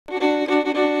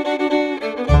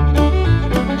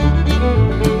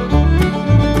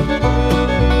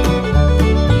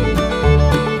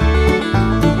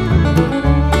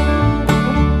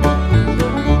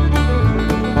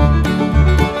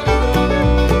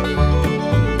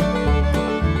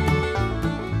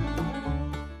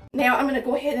to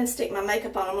go ahead and stick my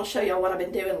makeup on. I'm going to show y'all what I've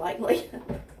been doing lately.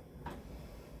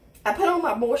 I put on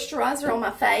my moisturizer on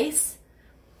my face.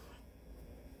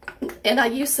 And I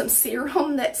use some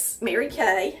serum that's Mary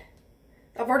Kay.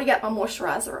 I've already got my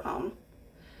moisturizer on.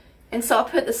 And so I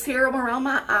put the serum around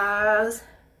my eyes.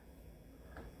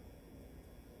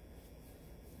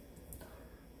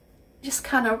 Just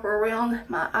kind of around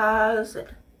my eyes.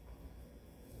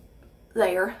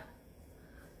 There.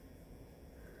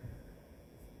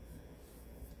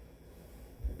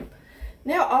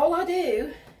 Now all I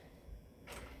do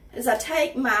is I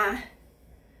take my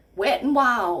Wet n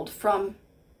Wild from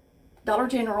Dollar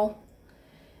General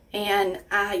and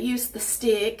I use the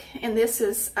stick, and this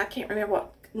is, I can't remember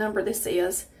what number this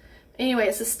is. Anyway,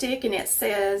 it's a stick and it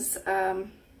says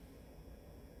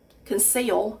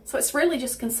conceal, so it's really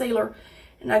just concealer,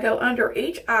 and I go under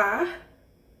each eye.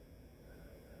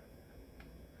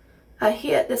 I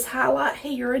hit this highlight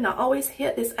here, and I always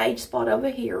hit this age spot over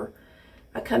here.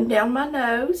 I come down my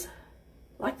nose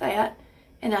like that,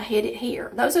 and I hit it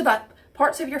here. Those are the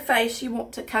parts of your face you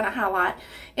want to kind of highlight.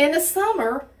 In the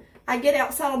summer, I get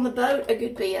outside on the boat a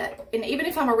good bit, and even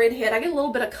if I'm a redhead, I get a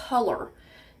little bit of color.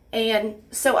 And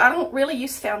so I don't really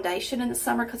use foundation in the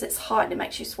summer because it's hot and it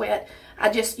makes you sweat. I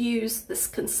just use this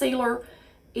concealer.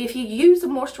 If you use a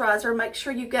moisturizer, make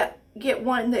sure you get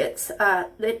one that's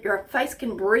that your face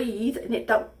can breathe and it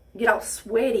don't get all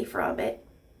sweaty from it.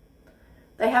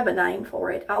 They have a name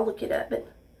for it. I'll look it up and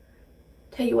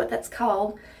tell you what that's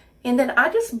called. And then I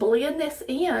just blend this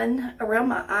in around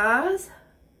my eyes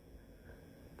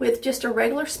with just a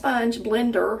regular sponge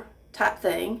blender type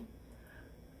thing.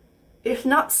 It's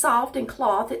not soft and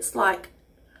cloth. It's like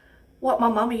what my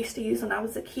mama used to use when I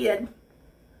was a kid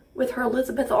with her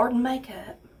Elizabeth Arden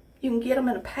makeup. You can get them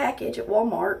in a package at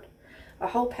Walmart, a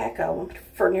whole pack of them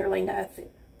for nearly nothing.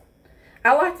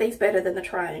 I like these better than the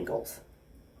triangles.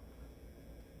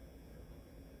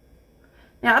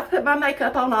 Now, I've put my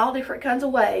makeup on all different kinds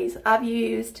of ways. I've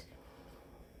used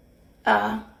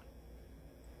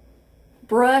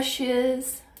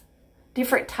brushes,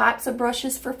 different types of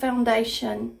brushes for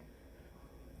foundation.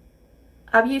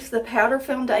 I've used the powder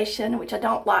foundation, which I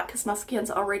don't like because my skin's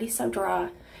already so dry.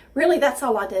 Really, that's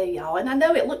all I do, y'all. And I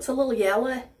know it looks a little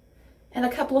yellow in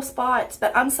a couple of spots,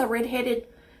 but I'm so redheaded,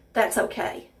 that's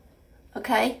okay.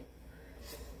 Okay?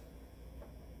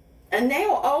 And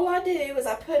now all I do is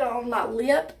I put on my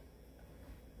lip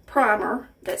primer.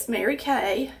 That's Mary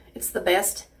Kay. It's the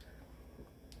best.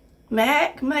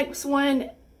 MAC makes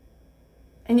one,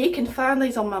 and you can find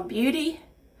these on my beauty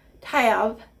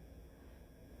tab.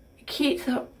 It keeps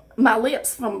my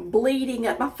lips from bleeding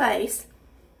up my face.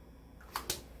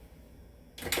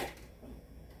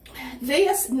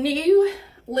 This new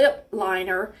lip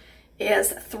liner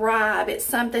is Thrive. It's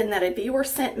something that a viewer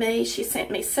sent me. She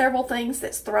sent me several things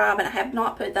that's Thrive, and I have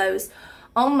not put those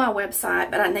on my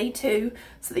website, but I need to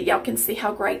so that y'all can see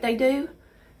how great they do.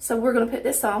 So we're going to put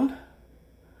this on.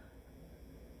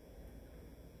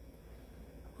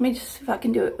 Let me just see if I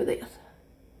can do it with this.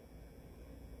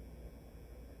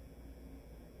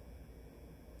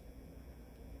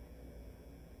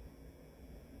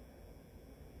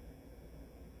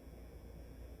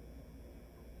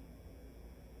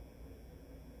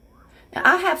 Now,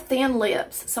 I have thin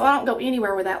lips, so I don't go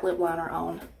anywhere with that lip liner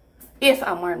on if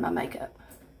I'm wearing my makeup.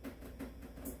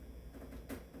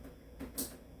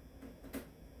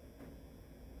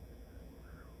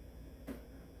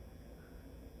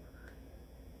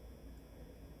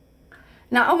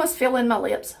 Now, I almost fill in my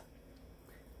lips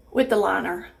with the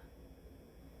liner,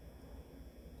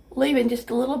 leaving just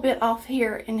a little bit off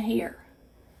here and here.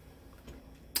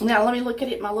 Now, let me look at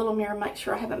it in my little mirror and make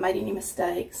sure I haven't made any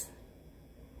mistakes.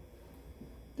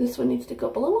 This one needs to go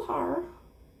up a little higher.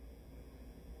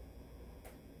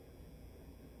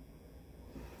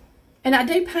 And I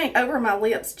do paint over my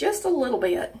lips just a little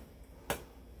bit,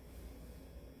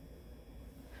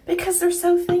 because they're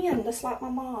so thin, just like my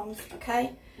mom's,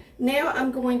 okay? Now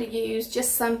I'm going to use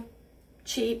just some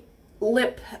cheap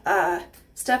lip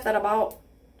stuff that I bought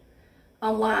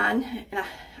online. And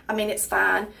I mean, it's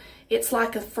fine. It's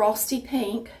like a frosty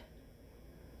pink.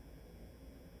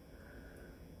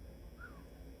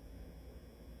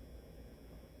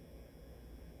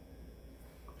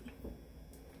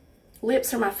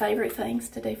 Lips are my favorite things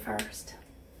to do first.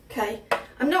 Okay,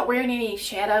 I'm not wearing any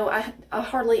shadow. I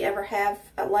hardly ever have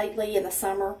lately in the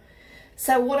summer.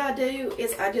 So what I do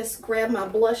is I just grab my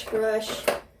blush brush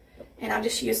and I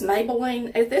just use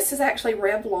Maybelline. This is actually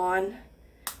Revlon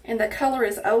and the color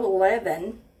is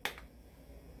 011.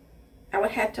 I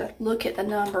would have to look at the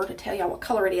number to tell y'all what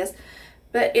color it is.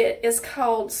 but it is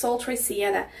called Sultry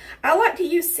Sienna. I like to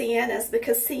use siennas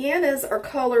because siennas are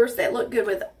colors that look good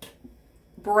with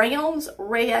browns,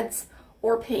 reds,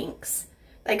 or pinks.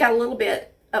 They got a little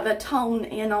bit of a tone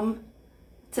in them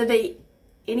to be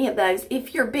any of those.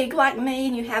 If you're big like me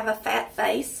and you have a fat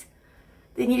face,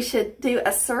 then you should do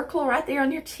a circle right there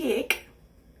on your cheek.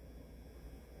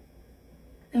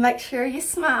 And make sure you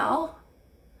smile.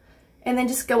 And then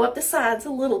just go up the sides a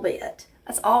little bit.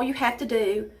 That's all you have to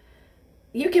do.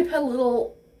 You can put a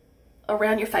little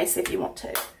around your face if you want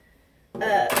to.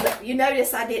 But you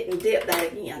notice I didn't dip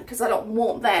that again because I don't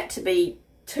want that to be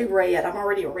too red. I'm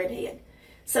already a redhead.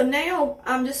 So now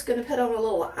I'm just going to put on a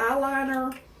little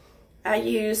eyeliner. I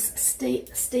use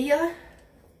Stila.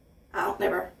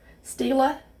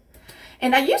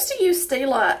 And I used to use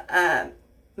Stila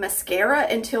mascara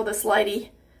until this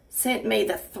lady sent me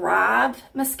the Thrive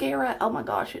mascara. Oh my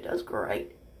gosh, it does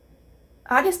great.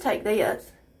 I just take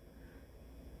this.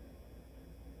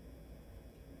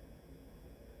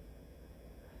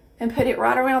 And put it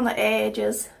right around the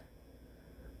edges.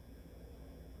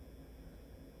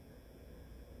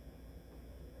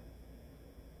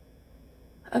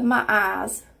 Of my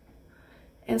eyes.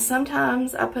 And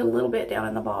sometimes I put a little bit down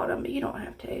in the bottom, but you don't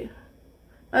have to.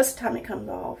 Most of the time it comes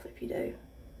off if you do.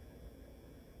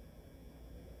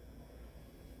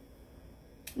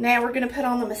 Now we're going to put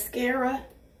on the mascara.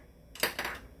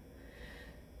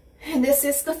 And this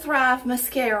is the Thrive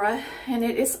mascara, and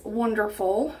it is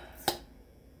wonderful.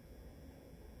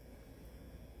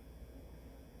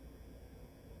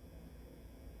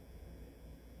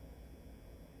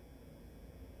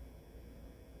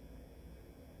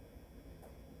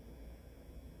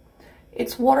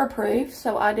 It's waterproof,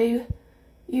 so I do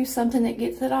use something that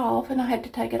gets it off, and I had to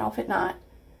take it off at night.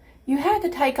 You have to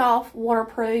take off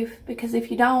waterproof because if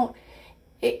you don't,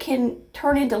 it can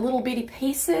turn into little bitty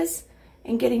pieces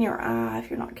and get in your eye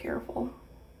if you're not careful.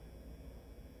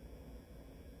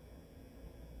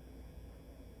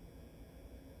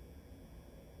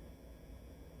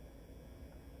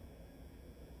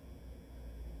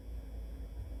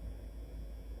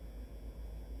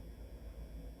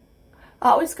 I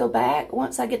always go back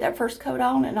once I get that first coat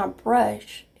on and I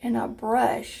brush and I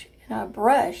brush and I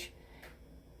brush.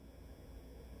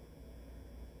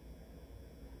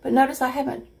 But notice I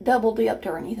haven't double dipped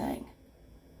or anything.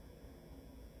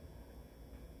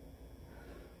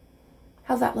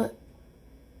 How's that look?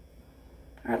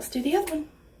 All right, let's do the other one.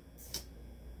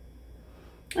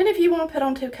 And if you want to put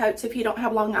on 2 coats, if you don't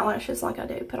have long eyelashes like I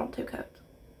do, put on 2 coats.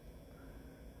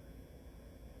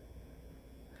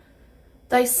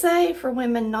 They say for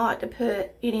women not to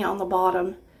put any on the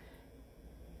bottom.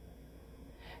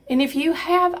 And if you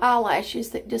have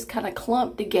eyelashes that just kind of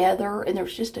clump together and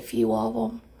there's just a few of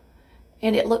them,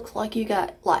 and it looks like you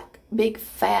got like big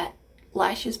fat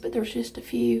lashes, but there's just a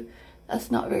few,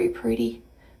 that's not very pretty.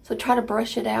 So try to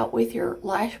brush it out with your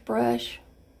lash brush.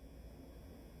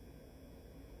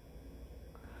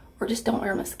 Or just don't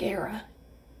wear mascara.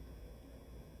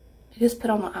 Just put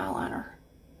on the eyeliner.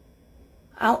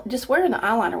 Just wearing the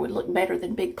eyeliner would look better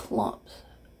than big clumps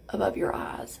above your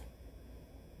eyes.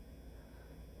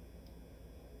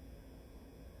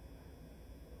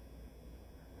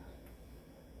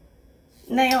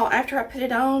 Now, after I put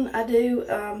it on, I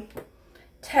do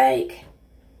take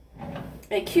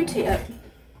a Q-tip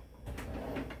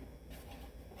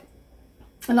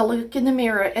and I look in the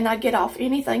mirror and I get off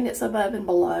anything that's above and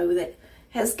below that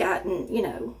has gotten, you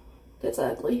know, that's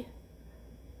ugly.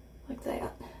 Like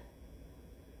that.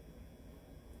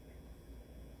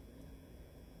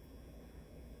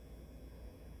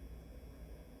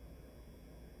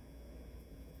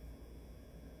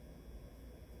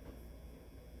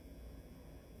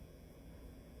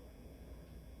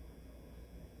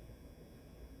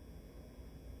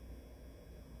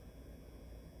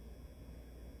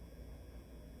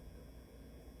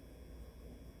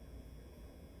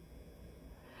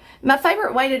 My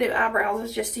favorite way to do eyebrows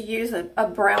is just to use a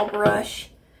brow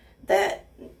brush that,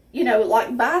 you know,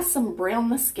 like buy some brown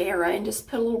mascara and just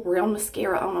put a little brown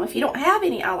mascara on them. If you don't have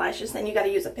any eyelashes, then you got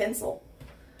to use a pencil.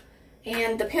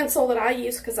 And the pencil that I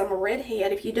use, because I'm a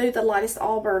redhead, if you do the lightest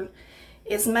auburn,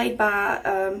 is made by,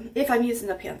 if I'm using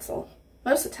a pencil.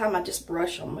 Most of the time I just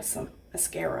brush them with some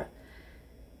mascara.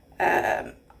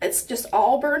 It's just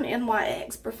Auburn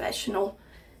NYX Professional.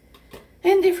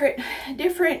 And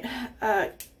different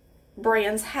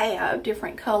brands have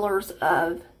different colors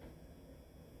of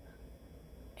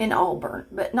an Auburn,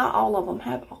 but not all of them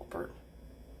have Auburn.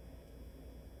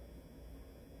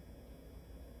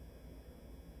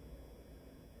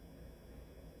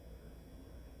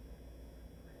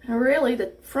 And really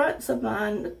the fronts of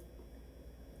mine, the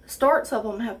starts of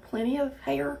them have plenty of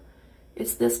hair.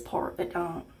 It's this part that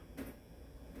don't.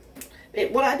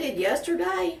 What I did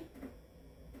yesterday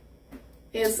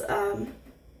is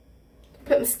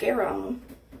put mascara on them.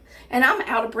 And I'm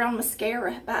out of brown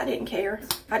mascara, but I didn't care.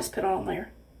 I just put it on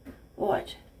there.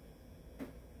 Watch.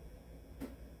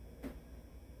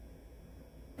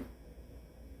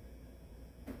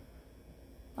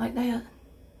 Like that.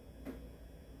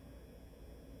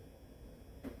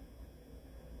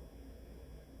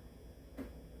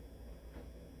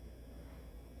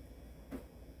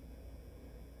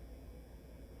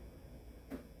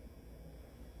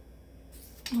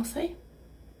 We'll see.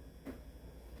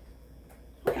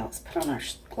 Well, let's put on our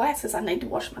glasses. I need to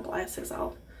wash my glasses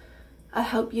off. I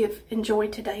hope you've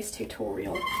enjoyed today's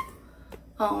tutorial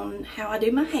on how I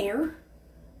do my hair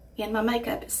and my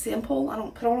makeup. It's simple. I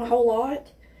don't put on a whole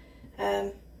lot.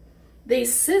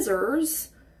 These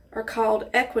scissors are called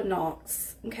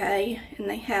Equinox, okay? And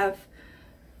they have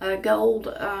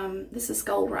gold. This is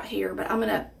gold right here, but I'm going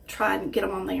to try and get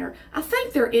them on there. I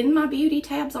think they're in my beauty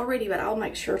tabs already, but I'll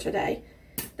make sure today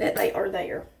that they are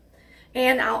there.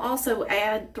 And I'll also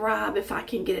add Thrive if I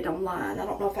can get it online. I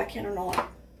don't know if I can or not.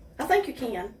 I think you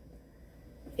can,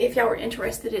 if y'all are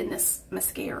interested in this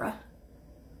mascara.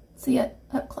 See it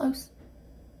up close?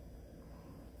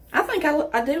 I think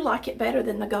I do like it better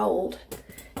than the gold.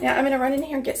 Now I'm going to run in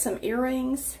here and get some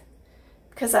earrings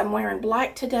because I'm wearing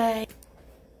black today.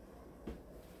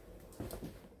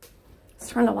 Let's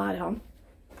turn the light on.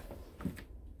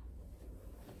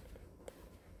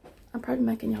 I'm probably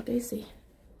making y'all dizzy.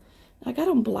 I got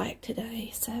on black today,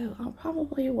 so I'll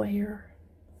probably wear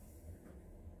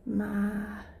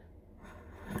my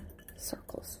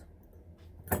circles.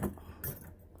 I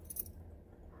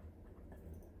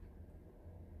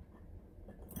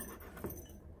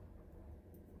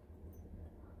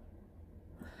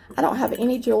don't have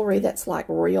any jewelry that's like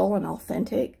real and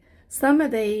authentic. Some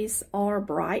of these are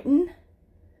Brighton,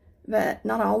 but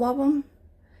not all of them.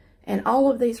 And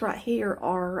all of these right here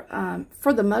are,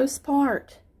 for the most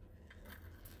part,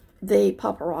 the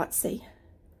paparazzi.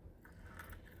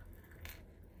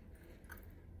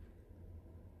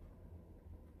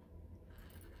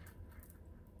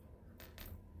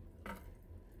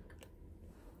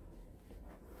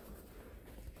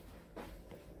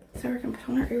 So we're going to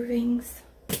put on our earrings.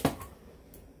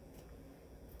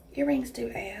 Earrings do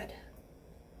add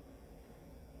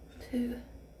to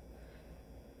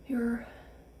your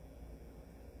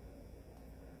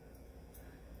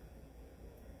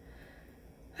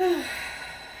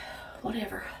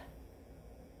whatever.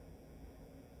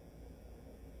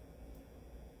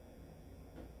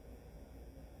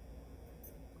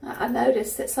 I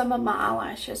noticed that some of my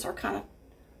eyelashes are kind of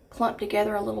clumped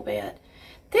together a little bit.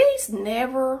 These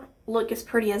never look as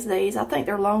pretty as these. I think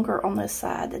they're longer on this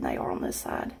side than they are on this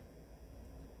side.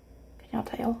 Can y'all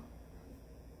tell?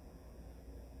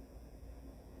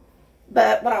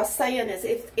 But what I was saying is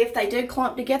if they do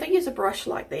clump together, use a brush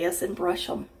like this and brush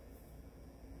them.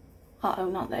 Uh-oh,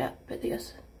 not that, but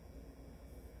this.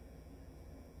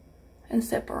 And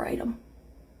separate them.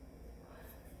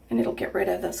 And it'll get rid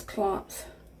of those clumps.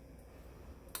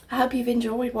 I hope you've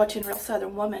enjoyed watching Real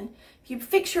Southern Woman. If you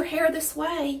fix your hair this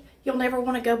way, you'll never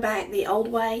want to go back the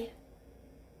old way.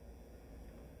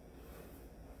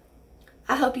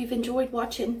 I hope you've enjoyed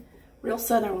watching Real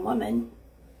Southern Woman.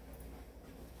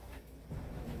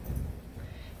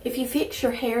 If you fix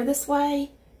your hair this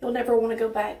way, you'll never want to go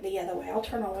back the other way. I'll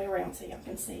turn all the way around so y'all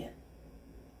can see it.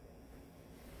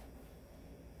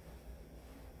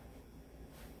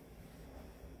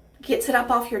 Gets it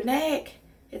up off your neck.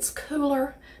 It's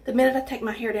cooler. The minute I take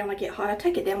my hair down, I get hot. I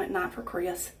take it down at night for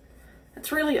Chris.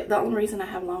 That's really the only reason I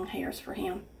have long hairs for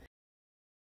him.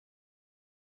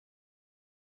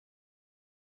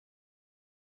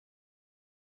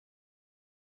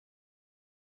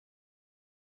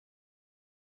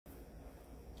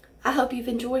 I hope you've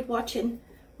enjoyed watching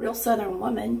Real Southern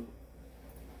Woman.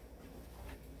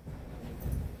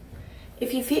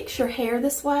 If you fix your hair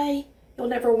this way, you'll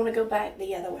never want to go back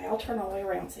the other way. I'll turn all the way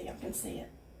around so y'all can see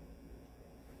it.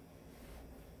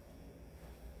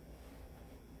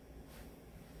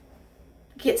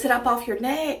 Gets it up off your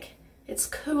neck. It's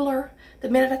cooler. The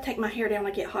minute I take my hair down,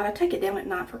 I get hot. I take it down at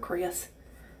night for Chris.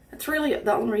 That's really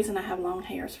the only reason I have long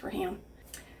hairs for him.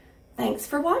 Thanks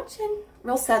for watching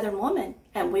Real Southern Woman,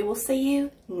 and we will see you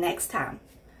next time.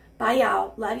 Bye,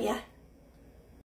 y'all. Love ya.